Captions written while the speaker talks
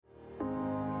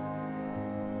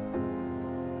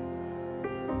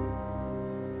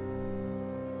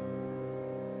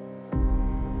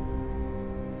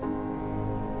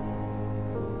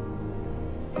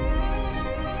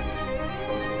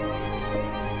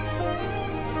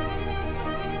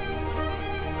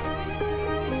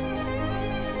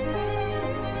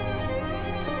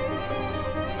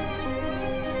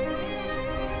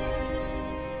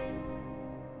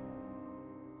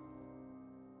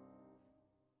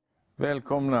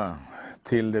Välkomna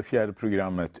till det fjärde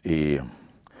programmet i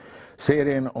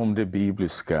serien om det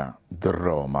bibliska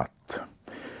dramat.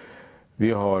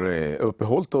 Vi har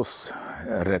uppehållit oss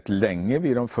rätt länge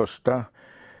vid de första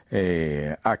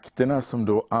akterna som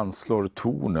då anslår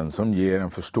tonen som ger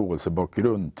en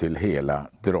förståelsebakgrund till hela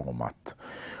dramat.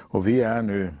 Och vi är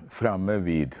nu framme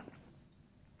vid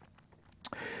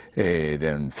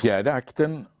den fjärde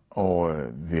akten och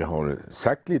vi har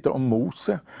sagt lite om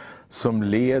Mose som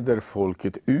leder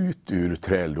folket ut ur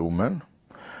träldomen.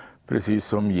 Precis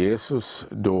som Jesus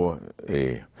då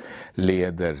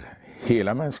leder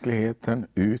hela mänskligheten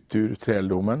ut ur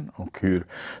träldomen. Och hur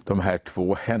de här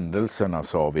två händelserna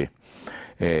sa vi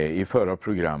i förra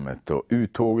programmet. Och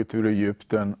uttåget ur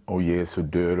Egypten och Jesu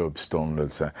död och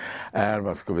uppståndelse är,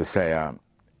 vad ska vi säga,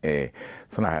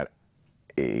 såna här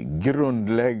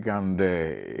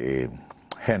grundläggande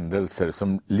händelser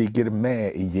som ligger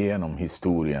med igenom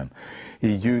historien. I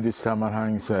judiskt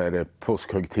sammanhang så är det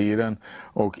påskhögtiden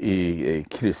och i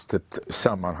kristet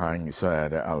sammanhang så är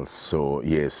det alltså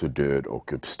Jesu död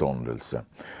och uppståndelse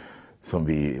som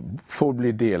vi får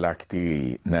bli delaktiga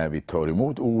i när vi tar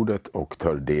emot ordet och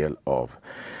tar del av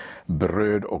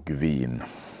bröd och vin.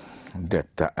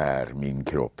 Detta är min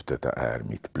kropp, detta är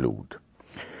mitt blod.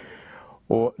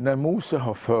 Och när Mose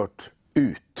har fört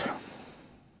ut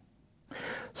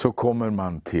så kommer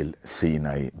man till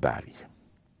Sinai berg.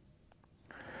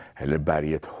 Eller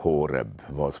berget Horeb,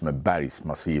 vad som är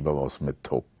bergsmassiv och vad som är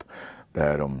topp.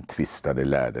 Där de tvistade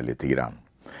lärde lite grann.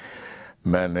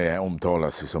 Men det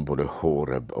omtalas som både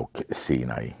Horeb och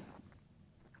Sinai.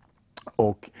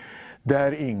 Och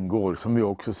där ingår, som vi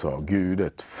också sa, Gud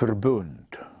ett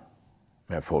förbund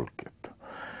med folket.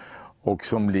 Och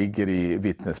som ligger i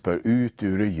vittnesbörd, ut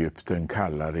ur Egypten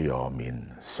kallade jag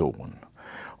min son.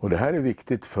 Och det här är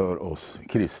viktigt för oss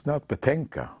kristna att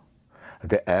betänka.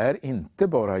 Det är inte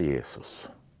bara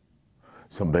Jesus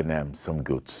som benämns som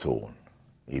Guds son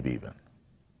i Bibeln.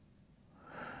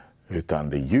 Utan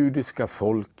det judiska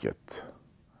folket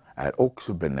är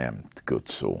också benämnt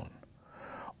Guds son.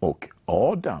 Och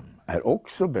Adam är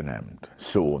också benämnd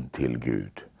son till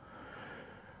Gud.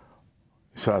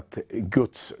 Så att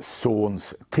Guds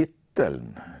sons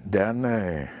titeln, den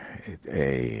är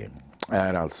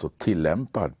alltså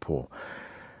tillämpad på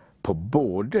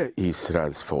både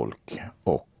Israels folk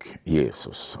och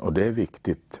Jesus. Och det är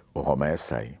viktigt att ha med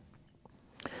sig.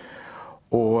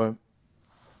 Och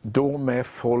då med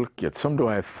folket som då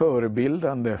är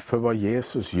förebildande för vad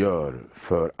Jesus gör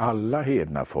för alla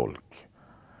hedna folk.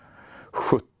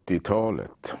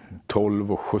 70-talet,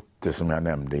 12 och 70 som jag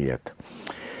nämnde i ett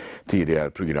tidigare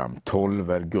program.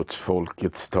 12 är Guds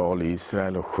folkets tal i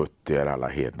Israel och 70 är alla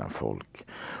hedna folk.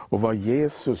 Och vad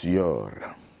Jesus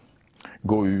gör,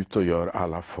 gå ut och gör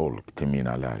alla folk till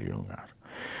mina lärjungar.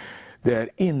 Det är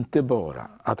inte bara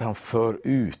att han för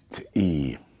ut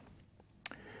i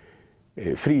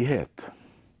frihet.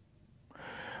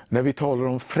 När vi talar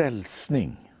om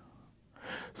frälsning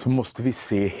så måste vi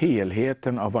se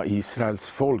helheten av vad Israels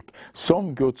folk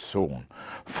som Guds son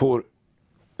får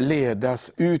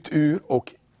ledas ut ur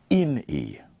och in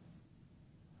i.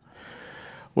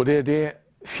 Och det är det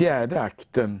fjärde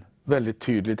akten väldigt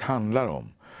tydligt handlar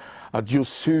om. Att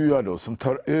Josua då, som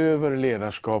tar över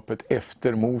ledarskapet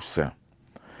efter Mose,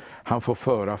 han får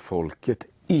föra folket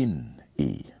in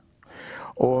i.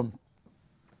 Och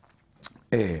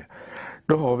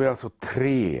då har vi alltså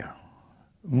 3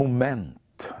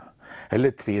 moment,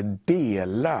 eller 3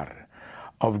 delar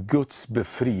av Guds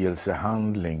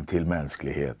befrielsehandling till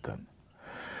mänskligheten.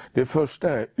 Det första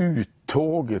är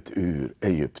uttåget ur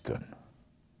Egypten.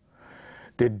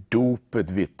 Det dopet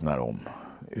vittnar om,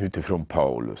 utifrån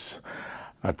Paulus,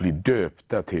 att bli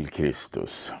döpta till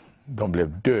Kristus. De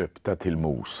blev döpta till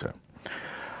Mose.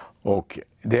 Och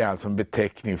det är alltså en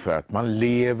beteckning för att man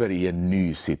lever i en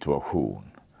ny situation.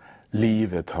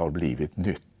 Livet har blivit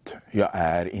nytt. Jag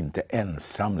är inte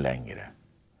ensam längre.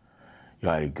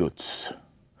 Jag är Guds.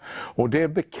 Och det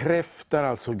bekräftar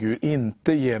alltså Gud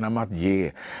inte genom att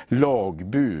ge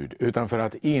lagbud, utan för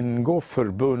att ingå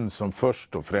förbund som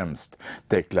först och främst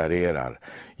deklarerar: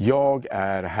 jag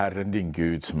är Herren din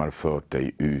Gud som har fört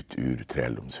dig ut ur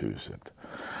träldomshuset.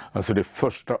 Alltså det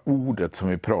första ordet som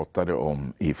vi pratade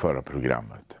om i förra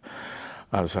programmet.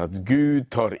 Alltså att Gud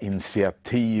tar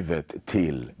initiativet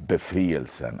till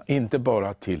befrielsen. Inte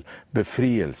bara till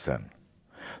befrielsen,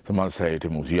 som man säger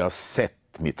till Mose, jag har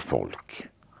sett mitt folk.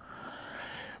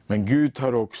 Men Gud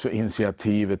tar också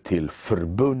initiativet till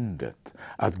förbundet.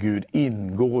 Att Gud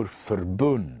ingår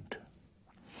förbund.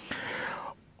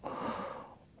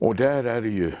 Och där är det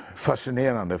ju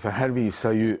fascinerande, för här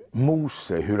visar ju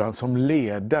Mose hur han som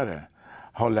ledare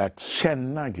har lärt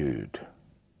känna Gud.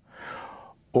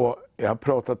 Och jag har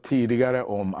pratat tidigare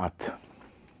om att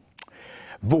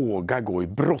våga gå i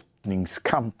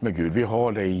brottningskamp med Gud. Vi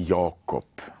har det i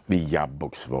Jakob, vid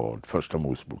Jabboks vad, första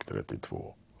Mosebok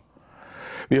 32.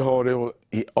 Vi har det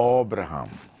i Abraham,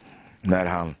 när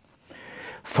han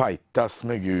fightas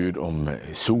med Gud om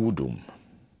Sodom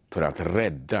för att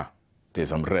rädda det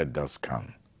som räddas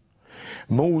kan.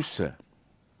 Mose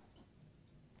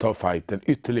tar fighten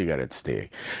ytterligare ett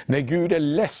steg. När Gud är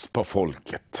less på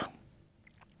folket.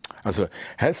 Alltså,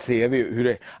 här ser vi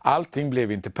hur allting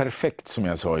blev inte perfekt, som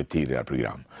jag sa i ett tidigare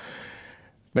program.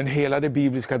 Men hela det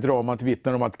bibliska dramat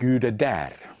vittnar om att Gud är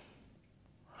där.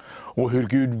 Och hur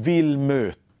Gud vill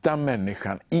möta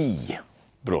människan i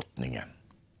brottningen.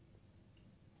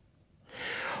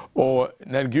 Och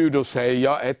när Gud då säger,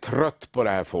 jag är trött på det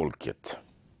här folket.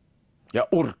 Jag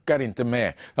orkar inte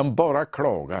med, de bara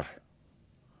klagar.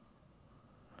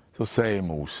 Så säger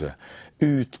Mose,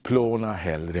 utplåna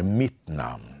hellre mitt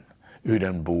namn ur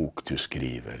den bok du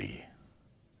skriver i.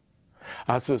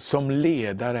 Alltså som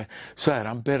ledare så är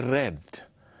han beredd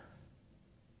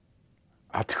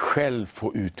att själv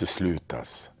få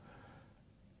uteslutas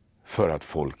för att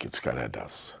folket ska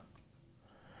räddas.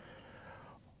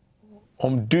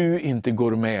 Om du inte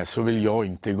går med så vill jag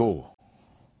inte gå.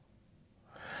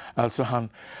 Alltså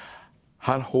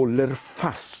han håller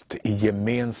fast i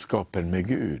gemenskapen med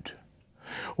Gud.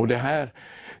 Och det här,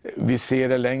 vi ser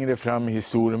det längre fram i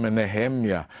historien med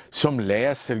Nehemja som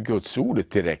läser Guds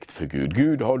ordet direkt för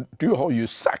Gud. Du har ju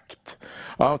sagt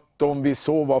att om vi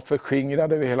så var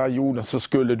förskingrade över hela jorden så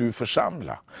skulle du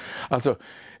församla. Alltså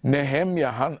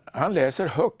Nehemja han läser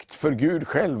högt för Gud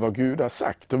själv vad Gud har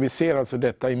sagt. Och vi ser alltså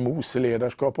detta i Mose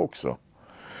ledarskap också.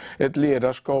 Ett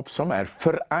ledarskap som är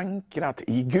förankrat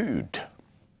i Gud.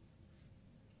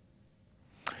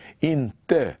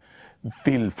 Inte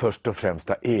vill först och främst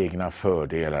ha egna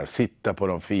fördelar, sitta på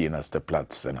de finaste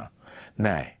platserna.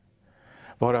 Nej,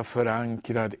 vara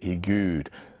förankrad i Gud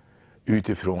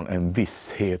utifrån en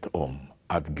visshet om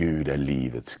att Gud är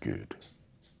livets Gud.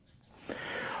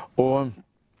 Och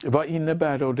vad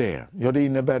innebär då det? Ja, det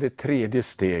innebär det tredje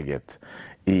steget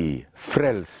i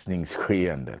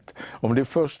frälsningsskeendet. Om det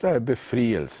första är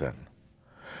befrielsen,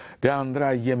 det andra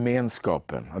är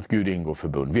gemenskapen, att Gud ingår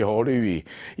förbund. Vi har det ju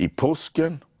i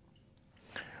påsken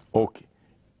och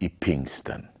i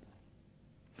pingsten.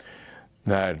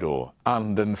 När då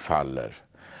anden faller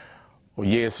och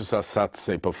Jesus har satt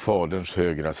sig på Faderns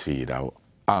högra sida och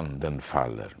anden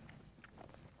faller.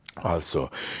 Alltså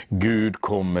Gud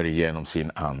kommer genom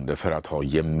sin ande för att ha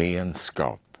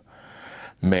gemenskap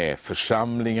med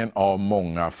församlingen av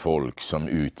många folk som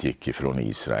utgick ifrån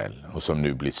Israel och som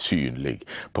nu blir synlig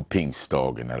på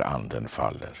pingstdagen när anden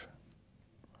faller.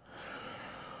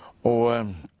 Och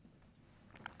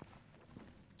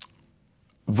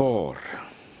var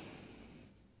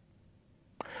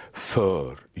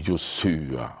för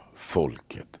Josua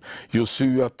folket.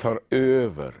 Josua tar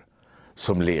över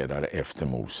som ledare efter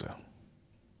Mose.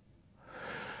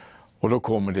 Och då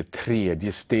kommer det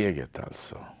tredje steget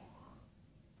alltså.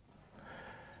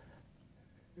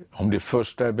 Om det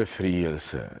första är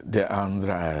befrielse, det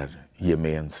andra är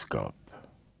gemenskap.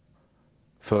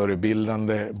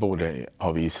 Förebildande både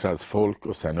av Israels folk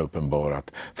och sen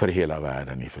uppenbarat för hela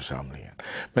världen i församlingen.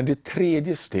 Men det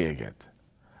tredje steget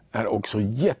är också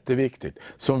jätteviktigt,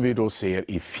 som vi då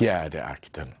ser i fjärde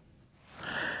akten.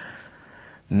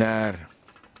 När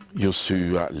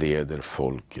Josua leder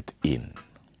folket in,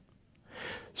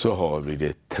 så har vi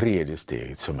det tredje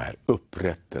steget som är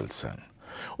upprättelsen.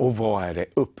 Och vad är det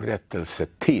upprättelse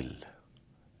till?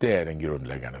 Det är den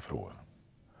grundläggande frågan.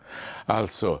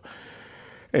 Alltså,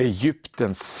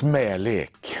 Egyptens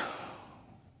smälek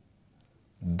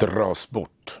dras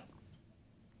bort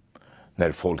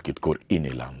när folket går in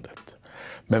i landet.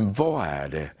 Men vad är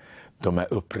det de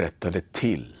är upprättade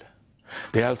till?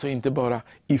 Det är alltså inte bara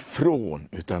ifrån,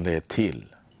 utan det är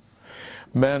till.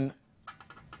 Men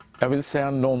jag vill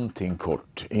säga någonting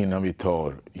kort innan vi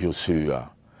tar Josua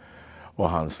och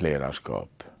hans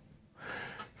ledarskap.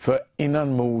 För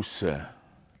innan Mose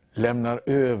lämnar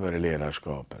över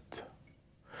ledarskapet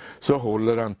så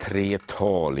håller han 3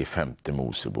 tal i 5:e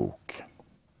Mosebok.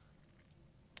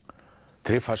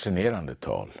 3 fascinerande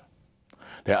tal.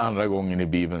 Det är andra gången i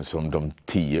Bibeln som de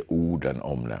 10 orden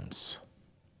omnämns.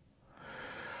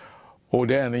 Och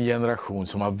det är en generation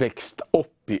som har växt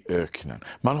upp i öknen.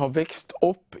 Man har växt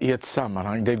upp i ett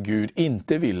sammanhang där Gud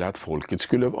inte ville att folket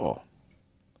skulle vara.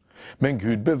 Men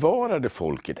Gud bevarade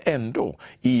folket ändå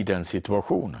i den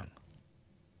situationen.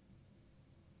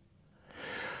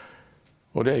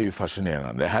 Och det är ju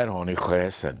fascinerande. Här har ni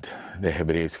chesed, det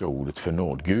hebreiska ordet för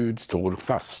nåd. Gud står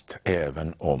fast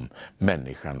även om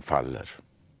människan faller.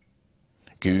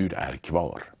 Gud är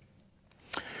kvar.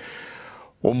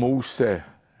 Och Mose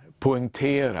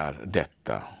poängterar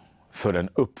detta för den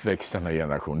uppväxande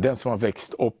generationen. Den som har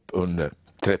växt upp under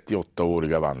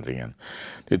 38-åriga vandringen.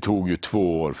 Det tog ju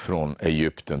 2 år från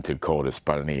Egypten till Kades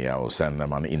Barnea, och sen när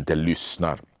man inte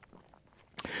lyssnar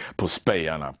på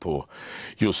spejarna, på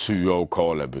Josua och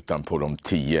Kaleb, utan på de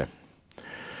 10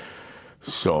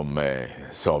 som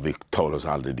sa vi tar oss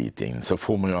aldrig dit in, så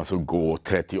får man ju alltså gå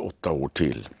 38 år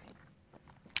till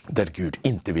där Gud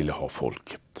inte ville ha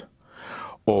folket.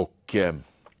 Och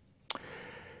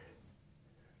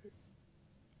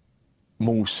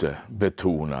Mose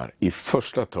betonar i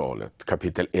första talet,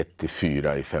 kapitel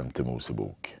 1-4 i 5:e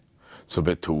Mosebok, så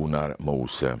betonar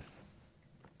Mose: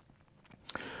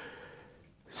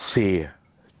 se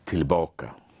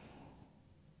tillbaka.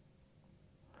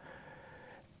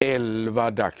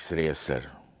 11 dagsresor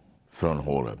från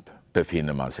Horeb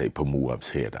befinner man sig på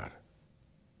Moabs hedar.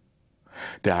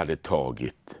 Det hade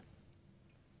tagit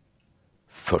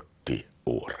 40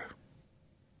 år.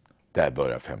 Där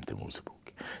börjar 5:e Mosebok.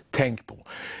 Tänk på,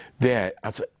 det är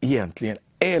alltså egentligen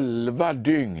 11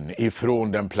 dygn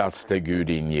ifrån den plats där Gud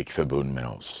ingick förbund med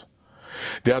oss.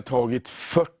 Det har tagit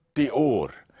 40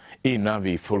 år innan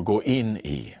vi får gå in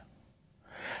i.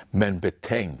 Men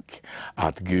betänk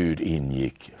att Gud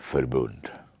ingick förbund.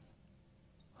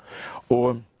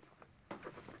 Och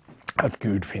att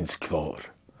Gud finns kvar.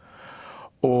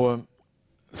 Och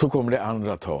så kommer det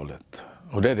andra talet.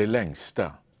 Och det är det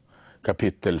längsta.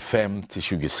 Kapitel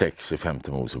 5-26 i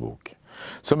 5:e Mosebok.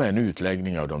 Som är en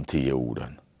utläggning av de 10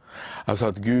 orden. Alltså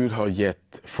att Gud har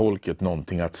gett folket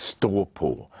någonting att stå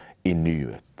på i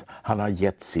nuet. Han har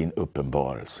gett sin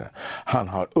uppenbarelse. Han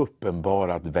har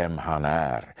uppenbarat vem han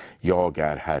är. Jag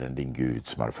är Herren din Gud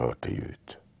som har fört dig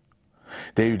ut.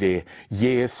 Det är ju det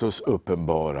Jesus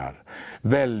uppenbarar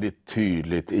väldigt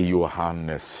tydligt i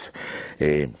Johannes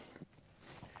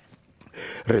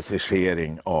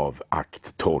recensering av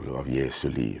akt 12 av Jesu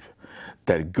liv.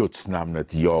 Där Guds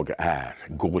namnet jag är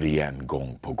går igen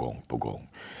gång på gång på gång.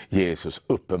 Jesus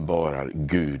uppenbarar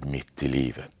Gud mitt i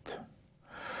livet.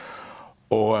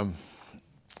 Och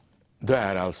det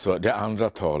är alltså det andra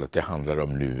talet, det handlar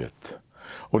om nuet.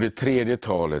 Och det tredje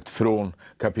talet från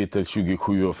kapitel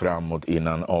 27 och framåt,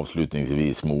 innan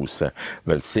avslutningsvis Mose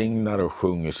välsignar och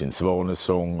sjunger sin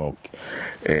svanesång och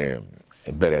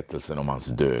berättelsen om hans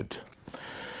död.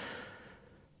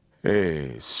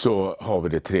 Så har vi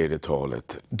det tredje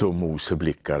talet då Mose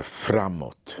blickar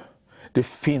framåt. Det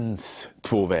finns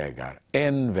 2 vägar.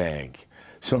 En väg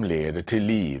som leder till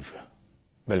liv,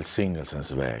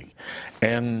 välsignelsens väg.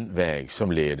 En väg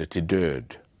som leder till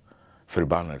död,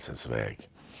 förbannelsens väg.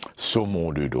 Så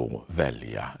må du då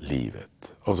välja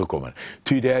livet. Och så kommer,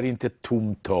 ty det är inte ett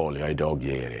tomt tal jag idag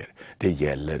ger er. Det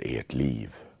gäller ert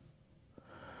liv.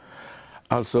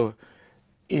 Alltså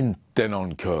inte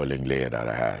någon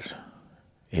curlingledare här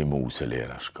i Mose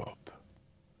ledarskap.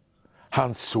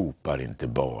 Han sopar inte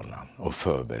banan och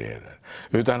förbereder.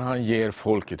 Utan han ger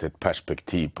folket ett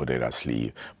perspektiv på deras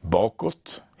liv.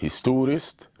 Bakåt,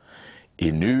 historiskt,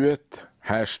 i nuet,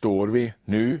 här står vi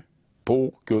nu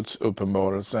på Guds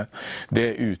uppenbarelse.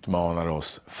 Det utmanar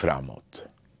oss framåt.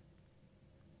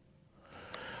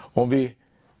 Om vi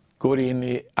går in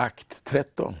i akt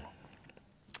 13.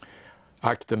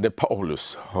 Akten där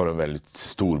Paulus har en väldigt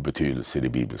stor betydelse i det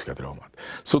bibliska dramat.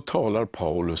 Så talar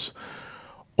Paulus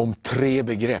om 3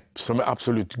 begrepp som är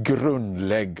absolut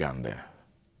grundläggande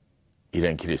i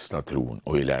den kristna tron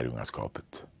och i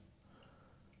lärjungaskapet.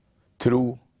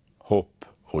 Tro, hopp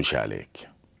och kärlek.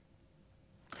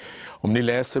 Om ni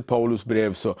läser Paulus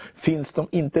brev så finns de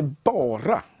inte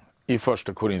bara i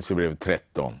första Korinthierbrevet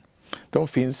 13. De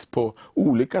finns på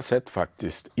olika sätt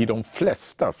faktiskt i de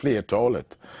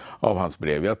flertalet av hans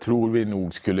brev. Jag tror vi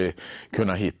nog skulle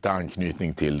kunna hitta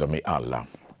anknytning till dem i alla.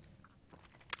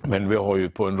 Men vi har ju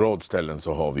på en rad ställen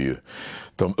så har vi ju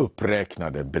de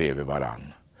uppräknade bredvid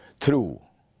varann. Tro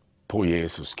på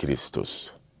Jesus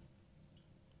Kristus.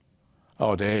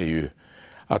 Ja, det är ju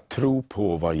att tro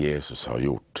på vad Jesus har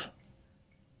gjort.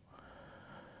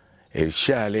 Er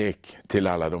kärlek till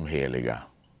alla de heliga.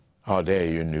 Ja, det är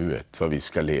ju nuet vad vi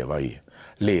ska leva i.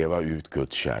 Leva ut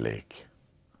Guds kärlek.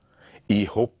 I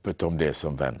hoppet om det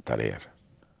som väntar er.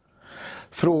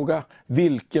 Fråga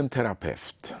vilken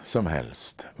terapeut som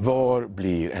helst. Var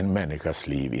blir en människas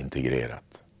liv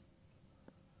integrerat?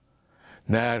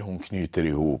 När hon knyter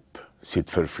ihop sitt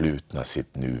förflutna,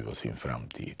 sitt nu och sin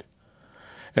framtid.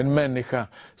 En människa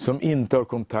som inte har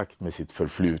kontakt med sitt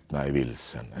förflutna är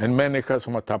vilsen. En människa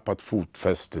som har tappat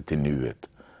fotfästet till nuet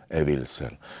är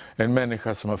vilsen. En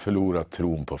människa som har förlorat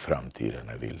tron på framtiden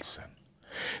är vilsen.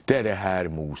 Det är det här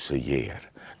Mose ger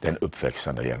den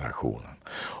uppväxande generationen.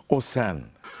 Och sen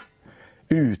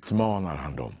utmanar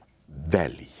han dem.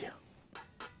 Välj.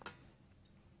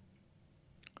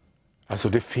 Alltså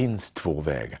det finns två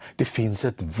vägar. Det finns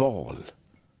ett val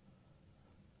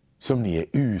som ni är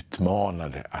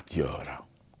utmanade att göra.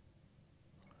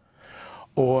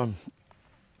 Och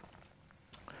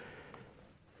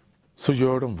så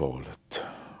gör de valet.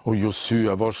 Och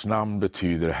Josua, vars namn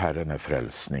betyder Herren är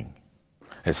frälsning,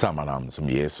 är samma namn som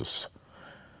Jesus.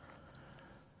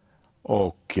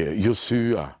 Och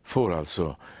Josua får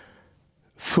alltså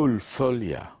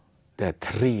fullfölja det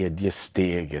tredje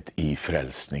steget i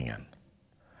frälsningen.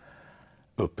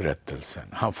 Upprättelsen.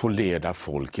 Han får leda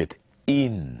folket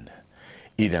in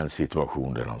i den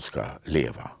situation där de ska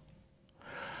leva.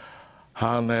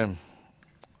 Han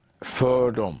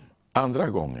för dem andra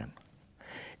gången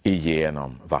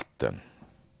igenom vatten.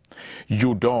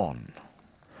 Jordan,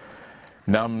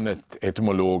 namnet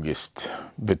etymologiskt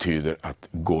betyder att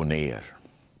gå ner.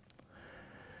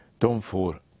 De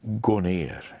får gå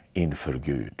ner inför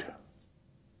Gud.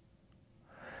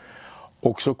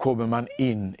 Och så kommer man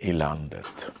in i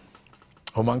landet.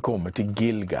 Och man kommer till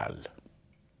Gilgal.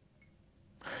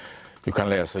 Du kan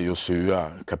läsa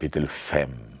Josua kapitel 5,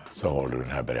 så har du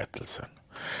den här berättelsen.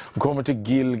 Man kommer till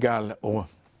Gilgal och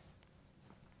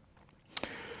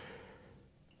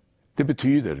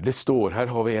det står, här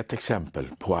har vi ett exempel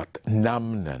på att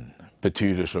namnen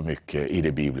betyder så mycket i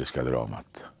det bibliska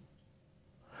dramat.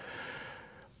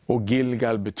 Och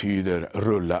Gilgal betyder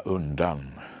rulla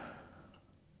undan.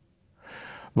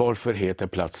 Varför heter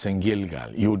platsen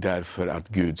Gilgal? Jo, därför att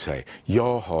Gud säger,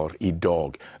 jag har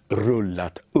idag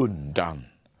rullat undan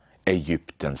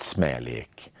Egyptens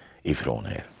smälek ifrån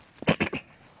er.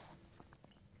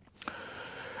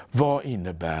 Vad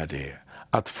innebär det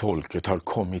att folket har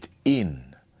kommit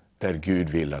in där Gud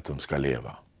vill att de ska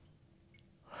leva?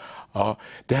 Ja,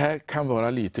 det här kan vara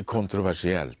lite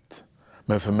kontroversiellt,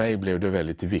 men för mig blev det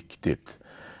väldigt viktigt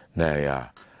när jag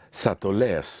satt och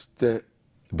läste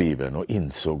Bibeln och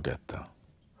insåg detta.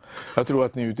 Jag tror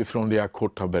att ni utifrån det jag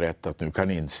kort har berättat nu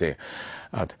kan inse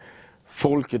att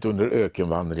folket under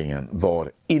ökenvandringen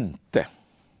var inte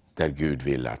där Gud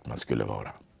ville att man skulle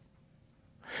vara.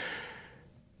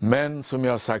 Men som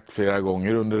jag har sagt flera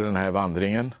gånger under den här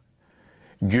vandringen,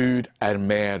 Gud är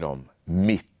med dem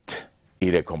mitt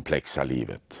i det komplexa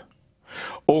livet.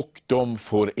 Och de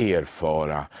får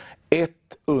erfara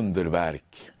ett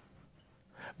underverk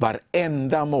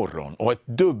varenda morgon och ett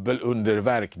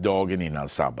dubbelunderverk dagen innan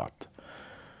sabbat.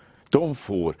 De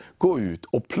får gå ut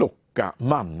och plocka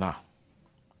manna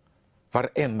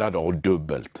varenda dag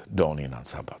dubbelt dagen innan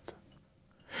sabbat.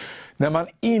 När man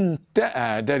inte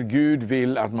är där Gud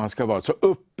vill att man ska vara, så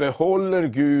uppehåller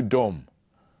Gud dem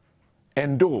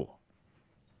ändå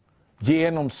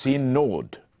genom sin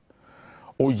nåd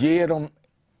och ger dem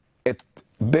ett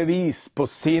bevis på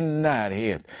sin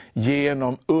närhet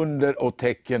genom under och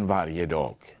tecken varje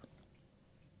dag.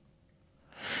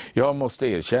 Jag måste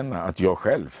erkänna att jag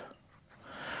själv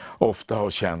ofta har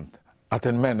känt att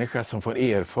en människa som får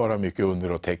erfara mycket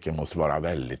under och tecken måste vara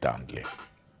väldigt andlig.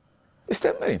 Det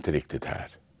stämmer inte riktigt här.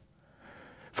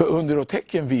 För under och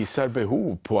tecken visar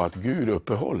behov på att Gud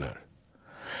uppehåller.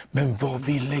 Men vad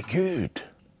ville Gud?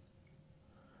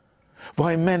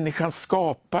 Vad är människan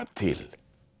skapad till?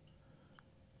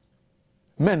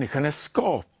 Människan är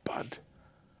skapad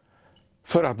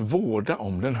för att vårda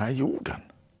om den här jorden.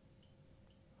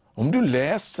 Om du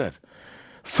läser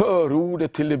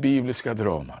förordet till det bibliska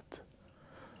dramat,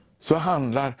 så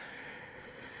handlar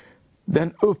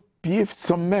den uppgift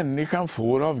som människan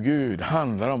får av Gud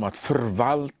handlar om att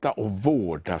förvalta och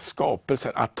vårda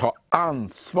skapelsen, att ta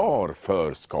ansvar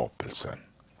för skapelsen.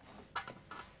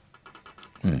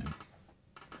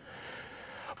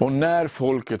 Och när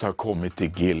folket har kommit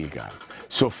till Gilgal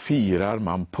så firar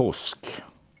man påsk.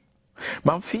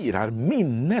 Man firar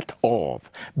minnet av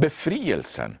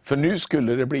befrielsen, för nu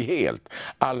skulle det bli helt.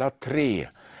 Alla tre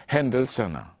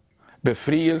händelserna,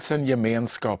 befrielsen,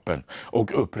 gemenskapen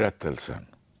och upprättelsen.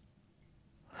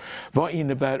 Vad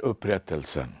innebär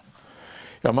upprättelsen?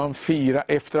 Ja, man firar,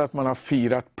 efter att man har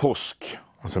firat påsk,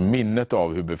 alltså minnet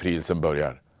av hur befrielsen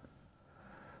börjar,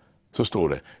 så står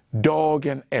det,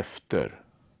 dagen efter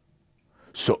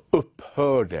så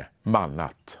upphörde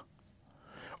mannat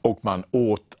och man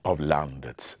åt av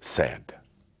landets säd.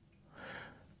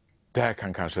 det här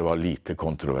kan kanske vara lite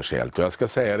kontroversiellt och jag ska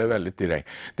säga det väldigt direkt.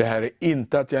 Det här är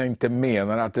inte att jag inte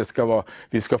menar att det ska vara,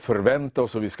 vi ska förvänta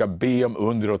oss och vi ska be om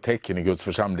under och tecken i Guds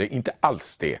församling. Det är inte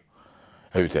alls det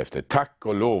jag är ute efter. Tack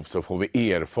och lov så får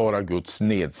vi erfara Guds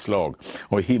nedslag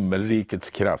och himmelrikets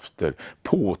krafter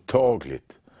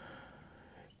påtagligt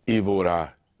i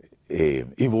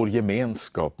vår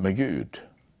gemenskap med Gud.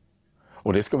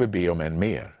 Och det ska vi be om än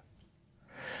mer.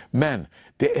 Men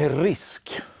det är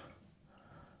risk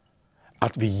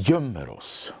att vi gömmer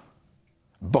oss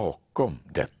bakom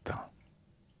detta.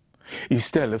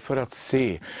 Istället för att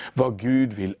se vad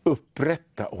Gud vill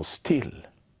upprätta oss till.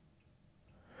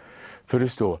 För det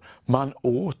står, man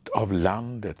åt av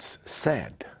landets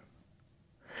säd.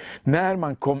 När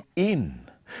man kom in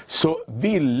så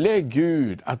ville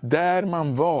Gud att där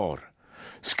man var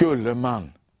skulle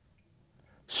man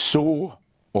så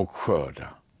och skörda.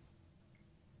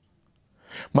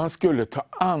 Man skulle ta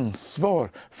ansvar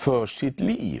för sitt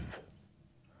liv.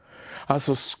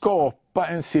 Alltså skapa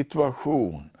en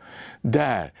situation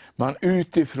där man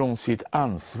utifrån sitt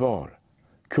ansvar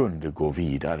kunde gå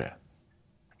vidare.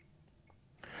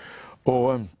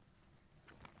 Och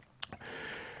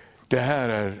det här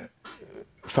är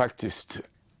faktiskt,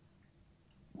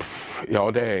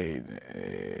 ja det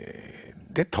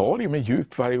tar i mig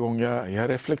djupt varje gång jag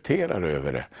reflekterar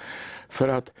över det. För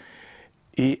att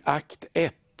i akt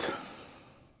 1,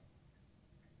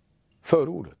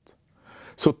 förordet,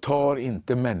 så tar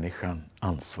inte människan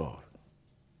ansvar.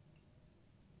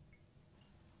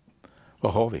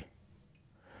 Vad har vi?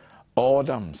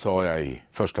 Adam sa jag i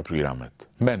första programmet,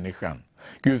 människan.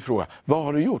 Gud frågar, vad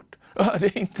har du gjort? Det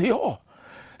är inte jag.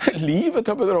 Livet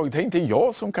har bedragit, det är inte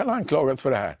jag som kan anklagas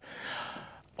för det här.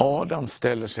 Adam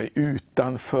ställer sig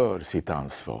utanför sitt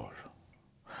ansvar.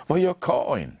 Vad gör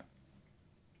Kain?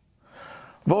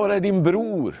 Var är din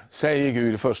bror, säger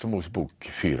Gud i första Mosebok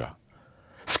 4.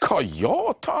 Ska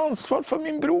jag ta ansvar för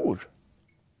min bror?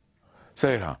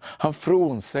 Säger han. Han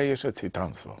frånsäger sig sitt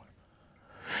ansvar.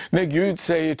 När Gud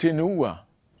säger till Noa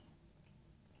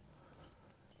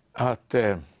att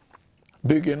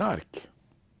bygga en ark,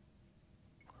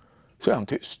 så är han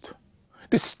tyst.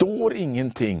 Det står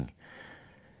ingenting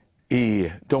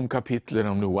i de kapitlen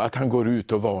om Noa att han går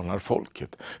ut och varnar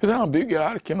folket. Utan han bygger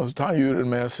arken och så tar han djuren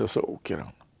med sig och så åker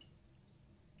han.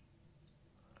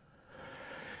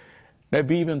 När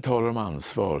Bibeln talar om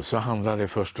ansvar så handlar det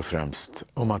först och främst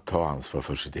om att ta ansvar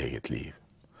för sitt eget liv.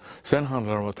 Sen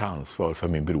handlar det om att ta ansvar för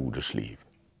min broders liv.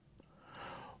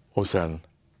 Och sen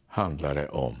handlar det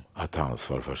om att ta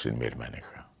ansvar för sin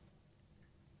medmänniska.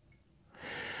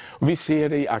 Och vi ser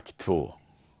det i akt 2.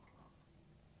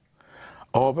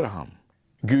 Abraham,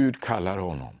 Gud kallar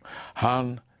honom.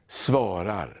 Han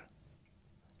svarar,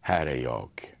 här är jag,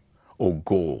 och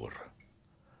går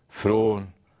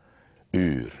från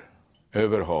Ur,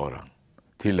 över Haran,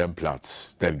 till den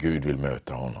plats där Gud vill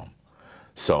möta honom.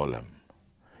 Salem,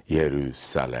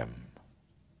 Jerusalem.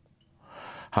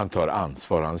 Han tar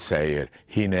ansvar, han säger,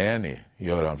 hineni,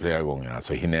 gör han flera gånger,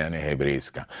 alltså hineni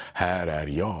hebreiska, här är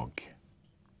jag.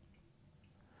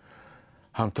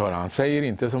 Han säger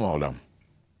inte som Adam,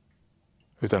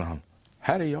 utan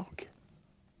här är jag.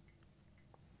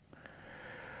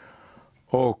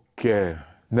 Och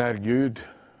när Gud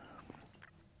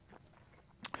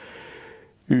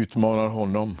utmanar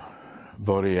honom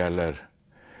vad det gäller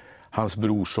hans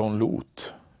brorson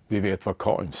Lot, vi vet vad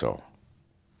Kain sa.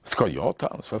 Ska jag ta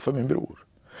ansvar för min bror?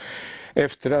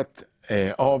 Efter att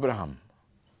Abraham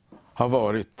har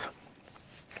varit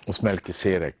hos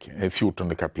Melkisedek i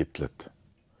 14 kapitlet,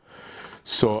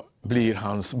 så blir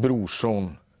hans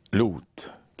brorson Lot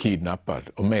kidnappad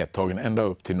och medtagen ända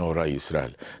upp till norra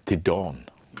Israel, till Dan.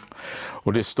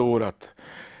 Och det står att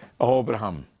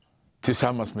Abraham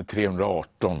tillsammans med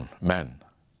 318 män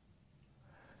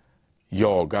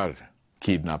jagar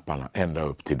kidnapparna ända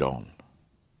upp till Dan.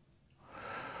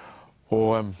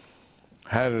 Och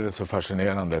här är det så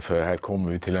fascinerande, för här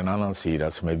kommer vi till en annan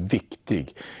sida som är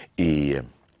viktig i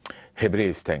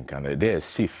hebreiskt tänkande. Det är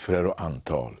siffror och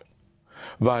antal.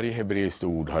 Varje hebreiskt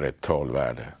ord har ett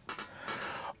talvärde.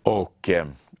 Och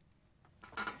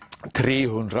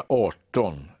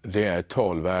 318, det är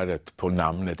talvärdet på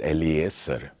namnet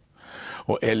Eliezer.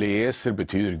 Och Eliezer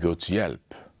betyder Guds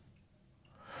hjälp.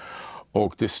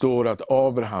 Och det står att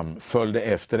Abraham följde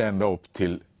efter ända upp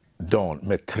till Dan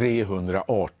med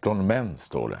 318 män,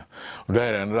 står det. Och det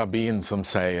är en rabbin som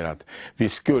säger att vi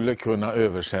skulle kunna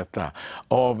översätta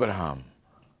Abraham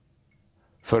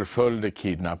förföljde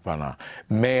kidnapparna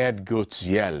med Guds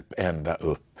hjälp ända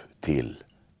upp till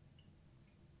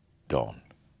Dan.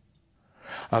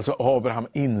 Alltså Abraham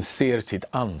inser sitt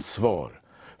ansvar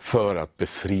för att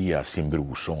befria sin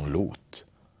brorson Lot.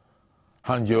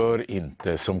 Han gör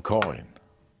inte som Kain.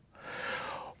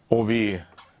 Och vi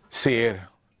ser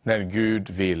när Gud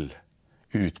vill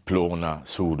utplåna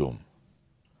Sodom,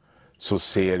 så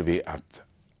ser vi att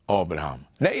Abraham,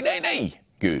 nej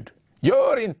Gud,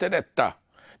 gör inte detta.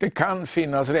 Det kan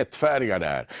finnas rättfärdiga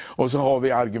där. Och så har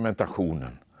vi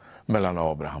argumentationen mellan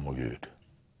Abraham och Gud.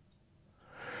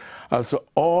 Alltså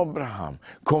Abraham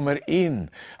kommer in,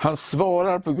 han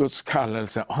svarar på Guds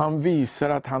kallelse och han visar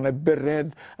att han är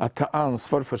beredd att ta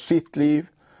ansvar för sitt liv,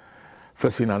 för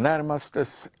sina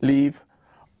närmastes liv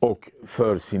och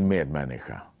för sin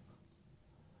medmänniska.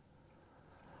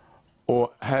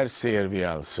 Och här ser vi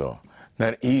alltså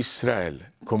när Israel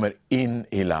kommer in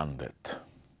i landet,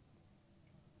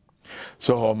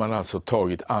 så har man alltså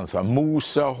tagit ansvar.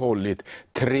 Mose har hållit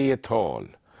 3 tal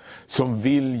som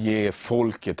vill ge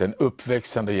folket, den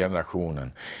uppväxande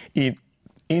generationen,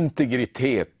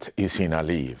 integritet i sina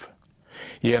liv.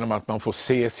 Genom att man får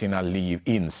se sina liv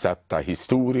insatta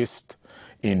historiskt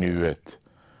i nuet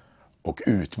och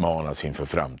utmanas inför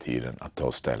framtiden att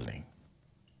ta ställning.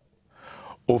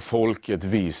 Och folket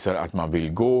visar att man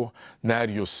vill gå, när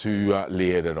Josua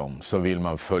leder dem så vill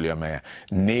man följa med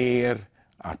ner,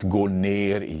 att gå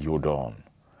ner i Jordan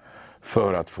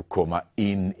för att få komma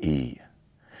in i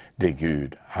det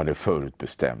Gud hade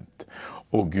förutbestämt.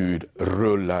 Och Gud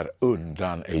rullar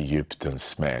undan Egyptens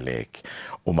smälek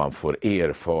och man får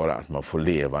erfara att man får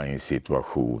leva i en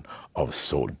situation av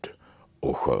sådd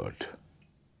och skörd.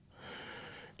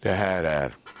 Det här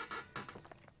är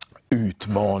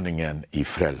utmaningen i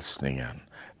frälsningen.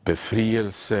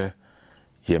 Befrielse,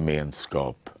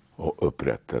 gemenskap och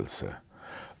upprättelse.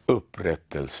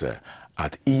 Upprättelse,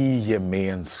 att i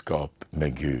gemenskap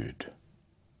med Gud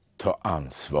ta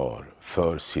ansvar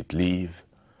för sitt liv,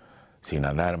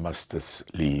 sina närmastes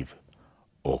liv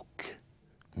och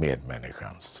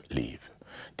medmänniskans liv.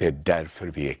 Det är därför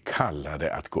vi är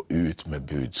kallade att gå ut med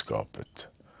budskapet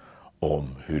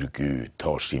om hur Gud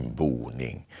tar sin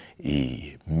boning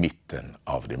i mitten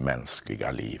av det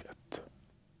mänskliga livet.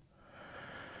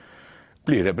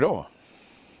 Blir det bra?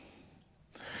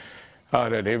 Ja,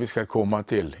 det är det vi ska komma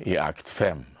till i akt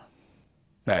 5.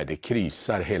 Nej, det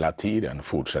krisar hela tiden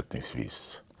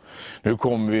fortsättningsvis. Nu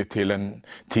kommer vi till en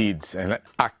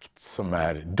akt som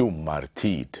är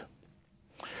domartid.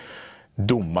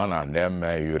 Domarna, de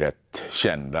är ju rätt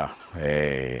kända.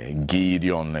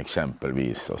 Gideon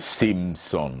exempelvis och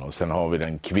Simson, och sen har vi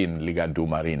den kvinnliga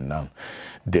domarinnan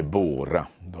Debora.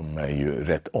 De är ju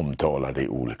rätt omtalade i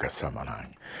olika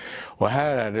sammanhang. Och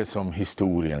här är det som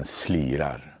historien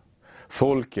slirar.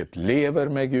 Folket lever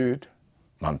med Gud,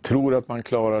 man tror att man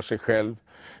klarar sig själv.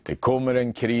 Det kommer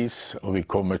en kris och vi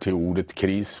kommer till ordet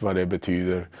kris, vad det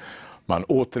betyder. Man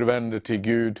återvänder till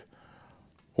Gud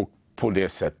och på det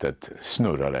sättet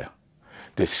snurrar det.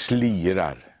 Det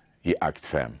slirar i akt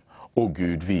 5 och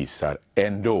Gud visar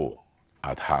ändå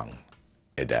att han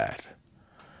är där.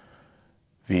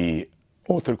 Vi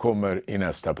återkommer i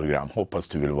nästa program. Hoppas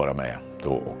du vill vara med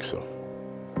då också.